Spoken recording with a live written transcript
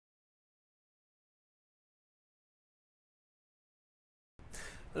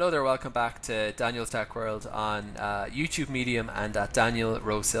Hello there, welcome back to Daniel's Tech World on YouTube Medium and at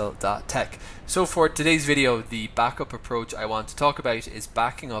danielrosehill.tech. So for today's video, the backup approach I want to talk about is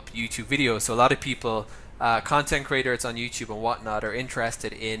backing up YouTube videos. So a lot of people, content creators on YouTube and whatnot, are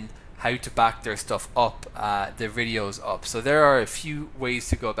interested in how to back their stuff up, their videos up. So there are a few ways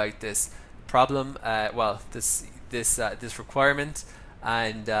to go about this problem, this requirement,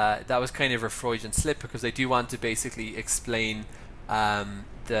 and that was kind of a Freudian slip because I do want to basically explain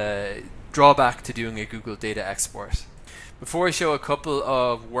the drawback to doing a Google data export. Before I show a couple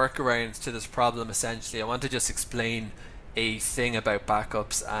of workarounds to this problem, essentially, I want to just explain a thing about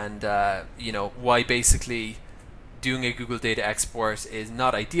backups and why basically doing a Google data export is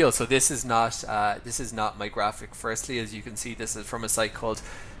not ideal. So this is not my graphic. Firstly, as you can see, this is from a site called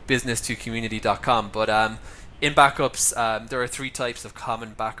business2community.com. But in backups, there are three types of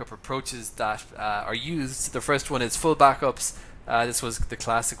common backup approaches that are used. The first one is full backups. This was the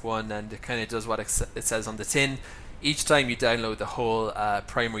classic one, and it kind of does what it says on the tin. Each time you download the whole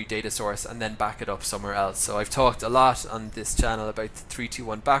primary data source and then back it up somewhere else. So I've talked a lot on this channel about the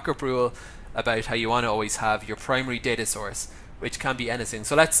 3-2-1 backup rule, about how you want to always have your primary data source, which can be anything.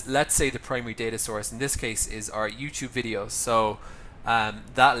 So let's say the primary data source in this case is our YouTube videos. So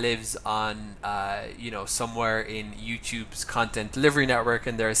that lives on somewhere in YouTube's content delivery network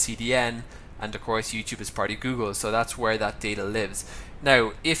and their CDN. And of course YouTube is part of Google, so that's where that data lives.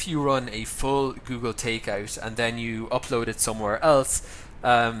 Now if you run a full Google takeout and then you upload it somewhere else,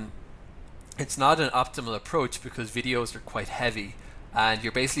 it's not an optimal approach because videos are quite heavy and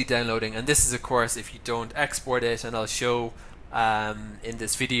you're basically downloading, and this is of course if you don't export it, and I'll show in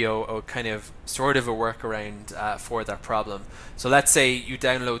this video a kind of sort of a workaround for that problem. So let's say you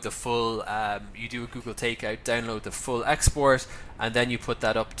download the full, you do a Google takeout, download the full export, and then you put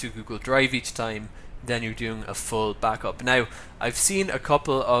that up to Google Drive each time, then you're doing a full backup. Now I've seen a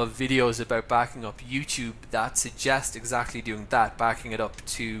couple of videos about backing up YouTube that suggest exactly doing that, backing it up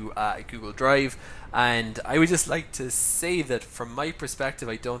to Google Drive, and I would just like to say that from my perspective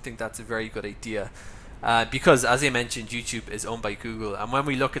I don't think that's a very good idea. Because as I mentioned, YouTube is owned by Google, and when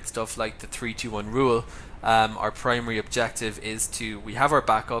we look at stuff like the 3-2-1 rule, our primary objective is we have our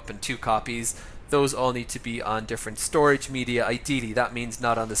backup in 2 copies. Those all need to be on different storage media. Ideally, that means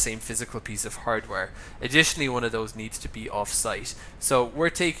not on the same physical piece of hardware. Additionally, one of those needs to be off-site. So we're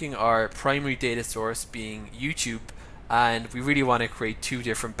taking our primary data source being YouTube, and we really want to create 2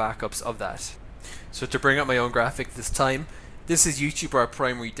 different backups of that. So to bring up my own graphic this time, this is YouTube, our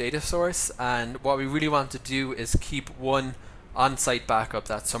primary data source, and what we really want to do is keep one on-site backup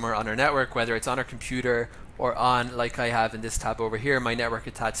that's somewhere on our network, whether it's on our computer or on, like I have in this tab over here, my network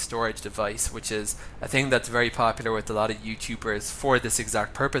attached storage device, which is a thing that's very popular with a lot of YouTubers for this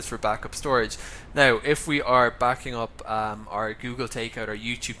exact purpose, for backup storage. Now if we are backing up our Google takeout, our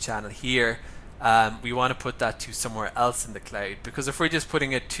YouTube channel here, we want to put that to somewhere else in the cloud, because if we're just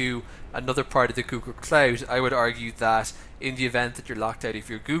putting it to another part of the Google Cloud, I would argue that in the event that you're locked out of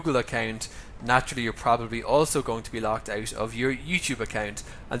your Google account, naturally you're probably also going to be locked out of your YouTube account,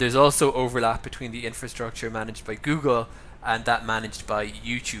 and there's also overlap between the infrastructure managed by Google and that managed by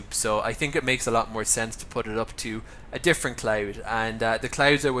YouTube. So I think it makes a lot more sense to put it up to a different cloud, and the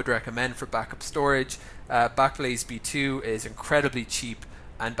clouds I would recommend for backup storage, Backblaze B2 is incredibly cheap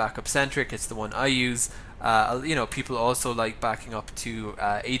and backup centric. It's the one I use. People also like backing up to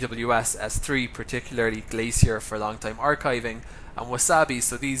AWS S3, particularly Glacier for long-time archiving, and Wasabi.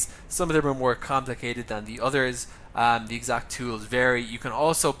 So some of them are more complicated than the others. The exact tools vary. You can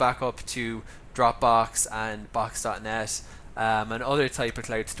also back up to Dropbox and Box.net and other type of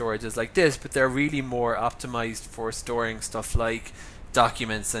cloud storages like this, but they're really more optimized for storing stuff like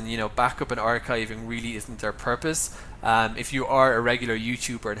documents, and backup and archiving really isn't their purpose. If you are a regular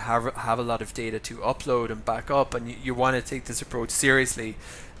YouTuber and have a lot of data to upload and back up, and you want to take this approach seriously,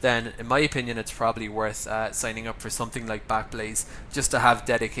 then in my opinion it's probably worth signing up for something like Backblaze, just to have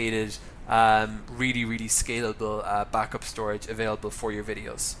dedicated really scalable backup storage available for your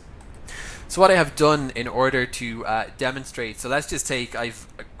videos. So what I have done in order to demonstrate, so let's just take, I've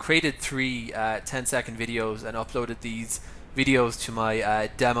created 3 10-second videos and uploaded these videos to my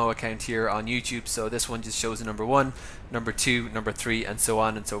demo account here on YouTube. So this one just shows the number 1, number 2, number 3, and so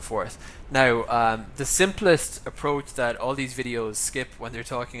on and so forth. Now the simplest approach that all these videos skip when they're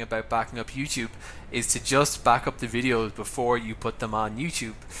talking about backing up YouTube is to just back up the videos before you put them on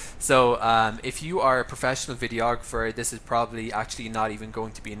YouTube. So if you are a professional videographer, this is probably actually not even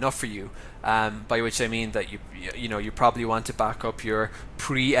going to be enough for you, by which I mean that you probably want to back up your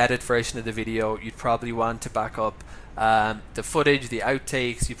pre-edit version of the video. You'd probably want to back up the footage, the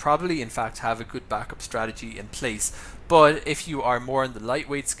outtakes, you probably in fact have a good backup strategy in place. But if you are more on the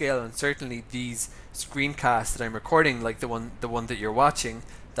lightweight scale, and certainly these screencasts that I'm recording, like the one that you're watching,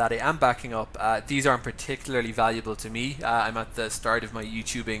 that I am backing up, these aren't particularly valuable to me. I'm at the start of my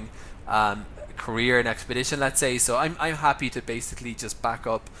YouTubing career and expedition, let's say, so I'm happy to basically just back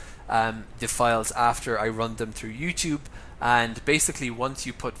up the files after I run them through YouTube. And basically once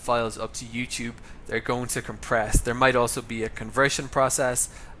you put files up to YouTube, they're going to compress. There might also be a conversion process,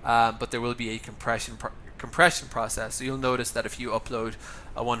 but there will be a compression process. So you'll notice that if you upload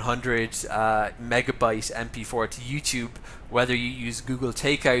a 100 megabyte MP4 to YouTube, whether you use Google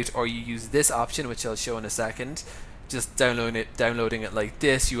Takeout or you use this option, which I'll show in a second, just downloading it like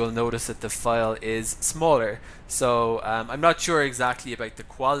this, you will notice that the file is smaller. So I'm not sure exactly about the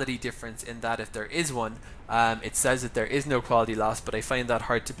quality difference in that, if there is one. It says that there is no quality loss, but I find that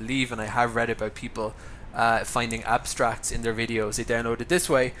hard to believe, and I have read about people finding abstracts in their videos they downloaded this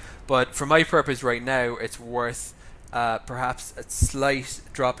way. But for my purpose right now, it's worth perhaps a slight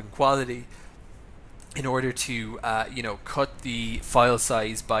drop in quality in order to cut the file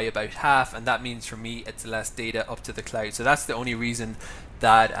size by about half, and that means for me it's less data up to the cloud. So that's the only reason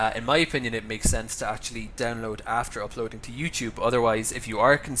that in my opinion it makes sense to actually download after uploading to YouTube. Otherwise, if you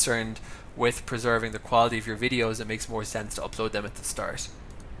are concerned with preserving the quality of your videos, it makes more sense to upload them at the start.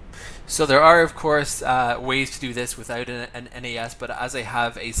 So there are of course ways to do this without an NAS, but as I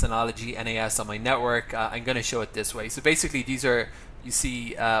have a Synology NAS on my network, I'm going to show it this way. So basically these are, you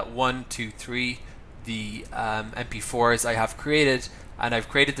see 1, 2, 3, the MP4s I have created, and I've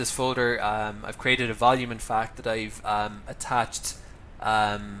created this folder. I've created a volume in fact that I've attached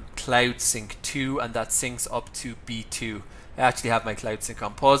Cloud Sync 2, and that syncs up to B2. I actually have my Cloud Sync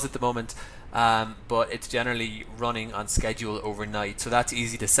on pause at the moment, but it's generally running on schedule overnight, so that's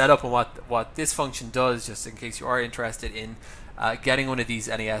easy to set up. And what this function does, just in case you are interested in getting one of these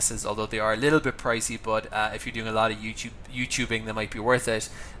NASs, although they are a little bit pricey, but if you're doing a lot of YouTubing, they might be worth it.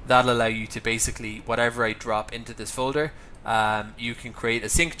 That'll allow you to basically, whatever I drop into this folder, you can create a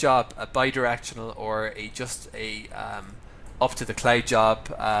sync job, a bidirectional, or just a up to the cloud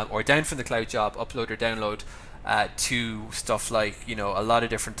job, or down from the cloud job, upload or download to stuff like, a lot of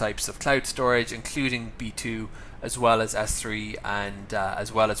different types of cloud storage, including B2 as well as S3 and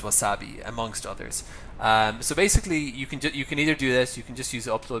as well as Wasabi, amongst others. So basically you can either do this, you can just use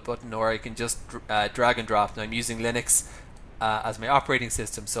the upload button, or I can just drag and drop. Now I'm using Linux as my operating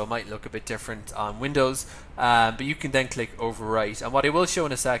system, so it might look a bit different on Windows, but you can then click overwrite. And what I will show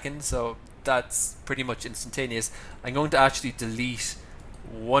in a second, so that's pretty much instantaneous, I'm going to actually delete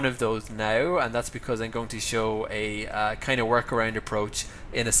one of those now, and that's because I'm going to show a kind of workaround approach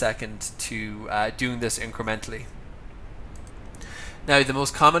in a second to doing this incrementally. Now, the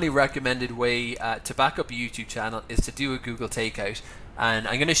most commonly recommended way to back up a YouTube channel is to do a Google Takeout, and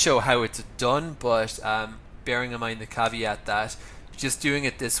I'm going to show how it's done, but bearing in mind the caveat that just doing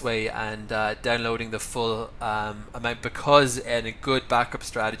it this way and downloading the full amount, because in a good backup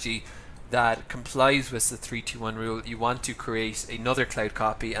strategy that complies with the 3-2-1 rule, you want to create another cloud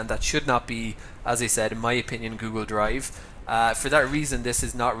copy, and that should not be, as I said, in my opinion, Google Drive. For that reason, this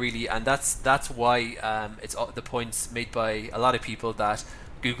is not really, and that's why it's the points made by a lot of people that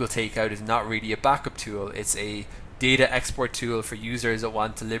Google Takeout is not really a backup tool. It's a data export tool for users that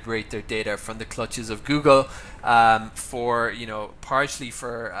want to liberate their data from the clutches of Google. For partially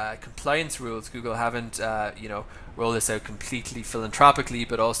for compliance rules, Google haven't roll this out completely philanthropically,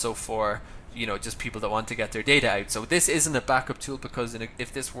 but also for just people that want to get their data out. So this isn't a backup tool, because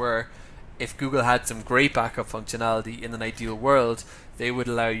if Google had some great backup functionality in an ideal world, they would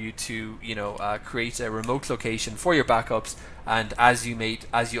allow you to create a remote location for your backups, and as you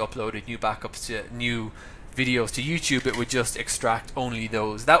uploaded new backups to new videos to YouTube, it would just extract only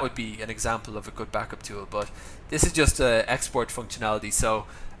those. That would be an example of a good backup tool, but this is just a export functionality. So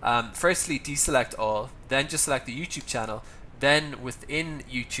firstly, deselect all, then just select the YouTube channel. Then within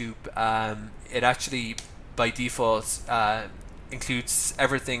YouTube, it actually by default includes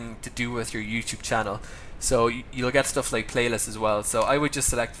everything to do with your YouTube channel. So you'll get stuff like playlists as well. So I would just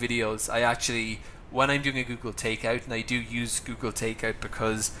select videos. I actually, when I'm doing a Google Takeout, and I do use Google Takeout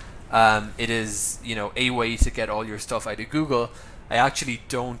because it is a way to get all your stuff out of Google, I actually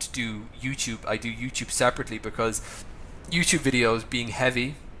don't do YouTube. I do YouTube separately, because YouTube videos, being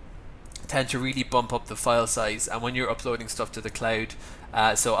heavy, tend to really bump up the file size, and when you're uploading stuff to the cloud,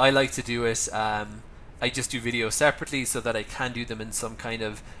 so I like to do it, I just do videos separately so that I can do them in some kind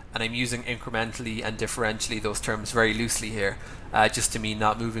of, and I'm using incrementally and differentially, those terms very loosely here, just to mean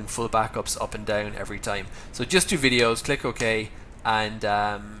not moving full backups up and down every time. So just do videos, click OK, And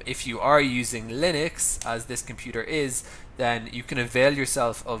if you are using Linux, as this computer is, then you can avail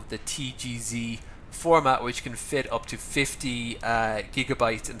yourself of the TGZ format, which can fit up to 50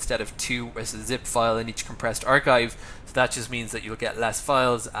 gigabytes instead of 2 as a zip file in each compressed archive. So that just means that you'll get less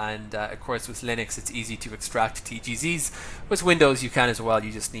files, and of course with Linux it's easy to extract TGZs. With Windows you can as well,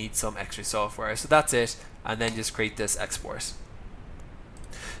 you just need some extra software. So that's it, and then just create this export.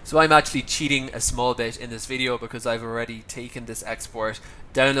 So I'm actually cheating a small bit in this video because I've already taken this export,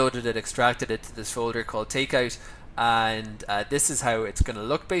 downloaded it, extracted it to this folder called takeout, and this is how it's going to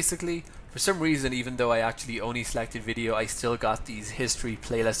look basically. For some reason, even though I actually only selected video, I still got these history,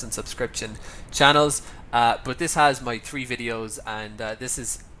 playlist and subscription channels, but this has my 3 videos, and this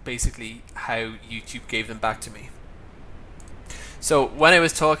is basically how YouTube gave them back to me. So when I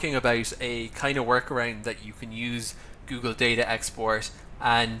was talking about a kind of workaround that you can use Google Data Export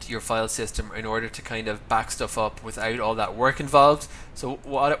and your file system in order to kind of back stuff up without all that work involved. So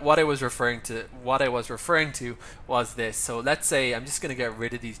what I was referring to was this. So let's say I'm just going to get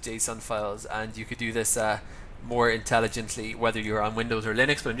rid of these JSON files, and you could do this more intelligently whether you're on Windows or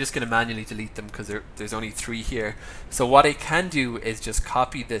Linux, but I'm just going to manually delete them because there's only 3 here. So what I can do is just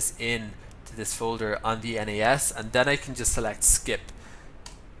copy this in to this folder on the NAS, and then I can just select skip.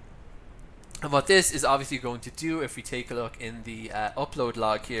 And what this is obviously going to do, if we take a look in the upload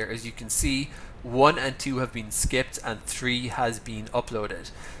log here, as you can see, 1 and 2 have been skipped and 3 has been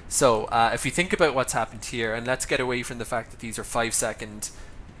uploaded. So if we think about what's happened here, and let's get away from the fact that these are 5-second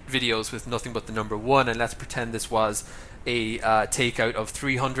videos with nothing but the number 1, and let's pretend this was a takeout of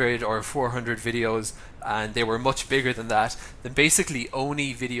 300 or 400 videos and they were much bigger than that, then basically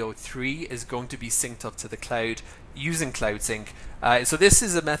only video 3 is going to be synced up to the cloud using Cloud Sync. So this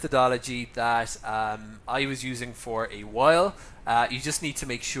is a methodology that I was using for a while. You just need to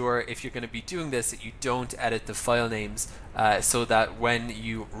make sure, if you're going to be doing this, that you don't edit the file names so that when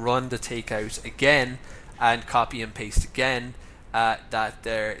you run the takeout again and copy and paste again, that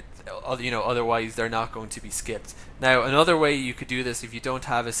they're, otherwise they're not going to be skipped. Now another way you could do this, if you don't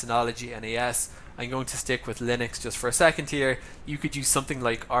have a Synology NAS, I'm going to stick with Linux just for a second here. You could use something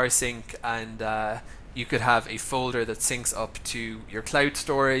like rsync, and you could have a folder that syncs up to your cloud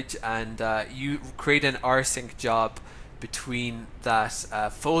storage, and you create an rsync job between that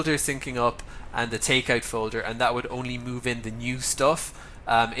folder syncing up and the takeout folder, and that would only move in the new stuff.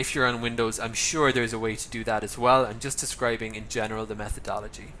 If you're on Windows, I'm sure there's a way to do that as well. I'm just describing in general the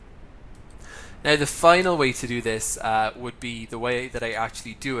methodology. Now the final way to do this would be the way that I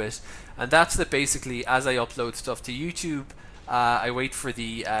actually do it, and that's that basically as I upload stuff to YouTube, I wait for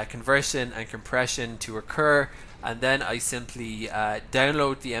the conversion and compression to occur, and then I simply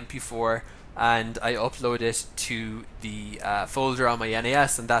download the MP4 and I upload it to the folder on my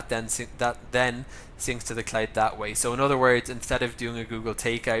NAS, and that then syncs to the cloud that way. So in other words, instead of doing a Google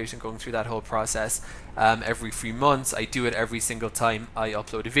takeout and going through that whole process every 3 months, I do it every single time I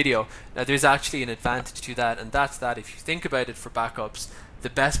upload a video. Now there's actually an advantage to that, and that's that if you think about it for backups, the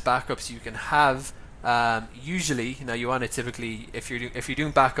best backups you can have usually, now you want to typically, if you're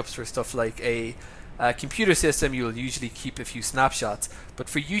doing backups for stuff like a computer system, you'll usually keep a few snapshots. But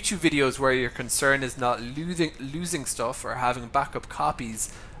for YouTube videos where your concern is not losing stuff or having backup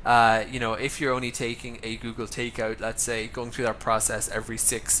copies, if you're only taking a Google takeout, let's say going through that process every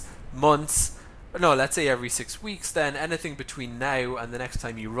 6 months, or no, let's say every 6 weeks, then anything between now and the next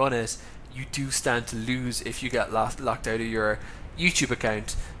time you run it, you do stand to lose if you get locked out of your YouTube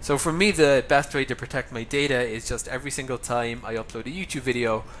account. So for me, the best way to protect my data is just every single time I upload a YouTube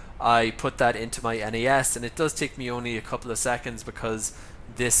video, I put that into my NAS, and it does take me only a couple of seconds because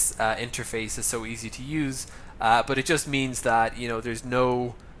this interface is so easy to use, but it just means that there's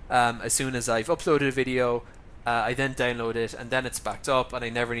no as soon as I've uploaded a video, I then download it and then it's backed up, and I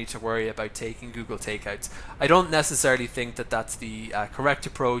never need to worry about taking Google takeouts. I don't necessarily think that that's the correct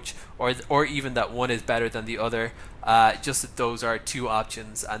approach, or even that one is better than the other, just that those are 2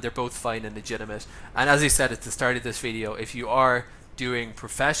 options and they're both fine and legitimate. And as I said at the start of this video, if you are doing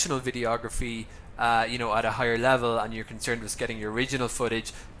professional videography at a higher level and you're concerned with getting your original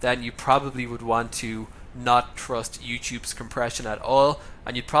footage, then you probably would want to not trust YouTube's compression at all,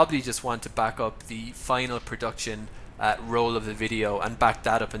 and you'd probably just want to back up the final production roll of the video and back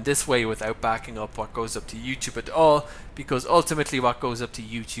that up in this way without backing up what goes up to YouTube at all, because ultimately what goes up to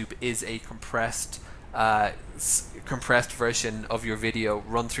YouTube is a compressed version of your video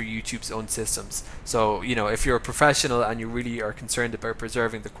run through YouTube's own systems. So if you're a professional and you really are concerned about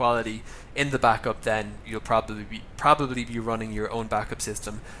preserving the quality in the backup, then you'll probably be running your own backup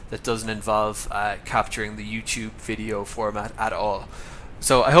system that doesn't involve capturing the YouTube video format at all.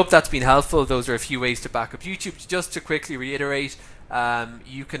 So I hope that's been helpful. Those are a few ways to back up YouTube. Just to quickly reiterate,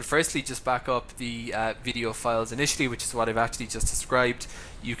 you can firstly just back up the video files initially, which is what I've actually just described.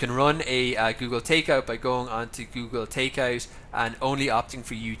 You can run a Google Takeout by going onto Google Takeout and only opting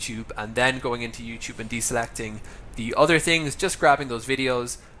for YouTube, and then going into YouTube and deselecting the other things, just grabbing those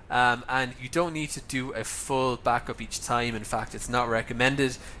videos. And you don't need to do a full backup each time. In fact, it's not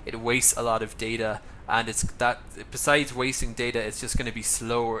recommended. It wastes a lot of data, and it's that besides wasting data, it's just going to be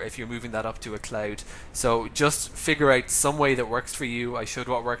slower if you're moving that up to a cloud. So just figure out some way that works for you. I showed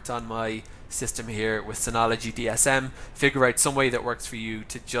what worked on my system here with Synology DSM. Figure out some way that works for you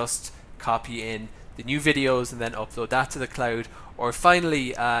to just copy in the new videos and then upload that to the cloud. Or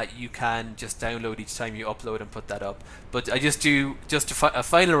finally, you can just download each time you upload and put that up. But I just a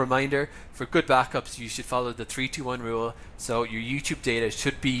final reminder, for good backups you should follow the 3-2-1 rule. So your YouTube data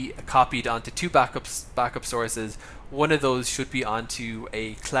should be copied onto two backup sources. One of those should be onto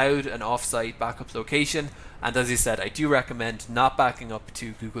a cloud, an offsite backup location. And as I said, I do recommend not backing up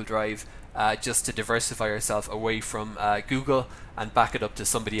to Google Drive, just to diversify yourself away from Google and back it up to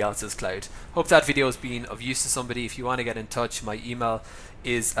somebody else's cloud. Hope that video has been of use to somebody. If you want to get in touch, my email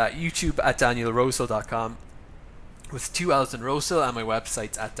is youtube@danielrosehill.com with 2 L's in Rosehill, and my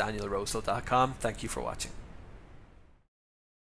website's at danielrosehill.com. Thank you for watching.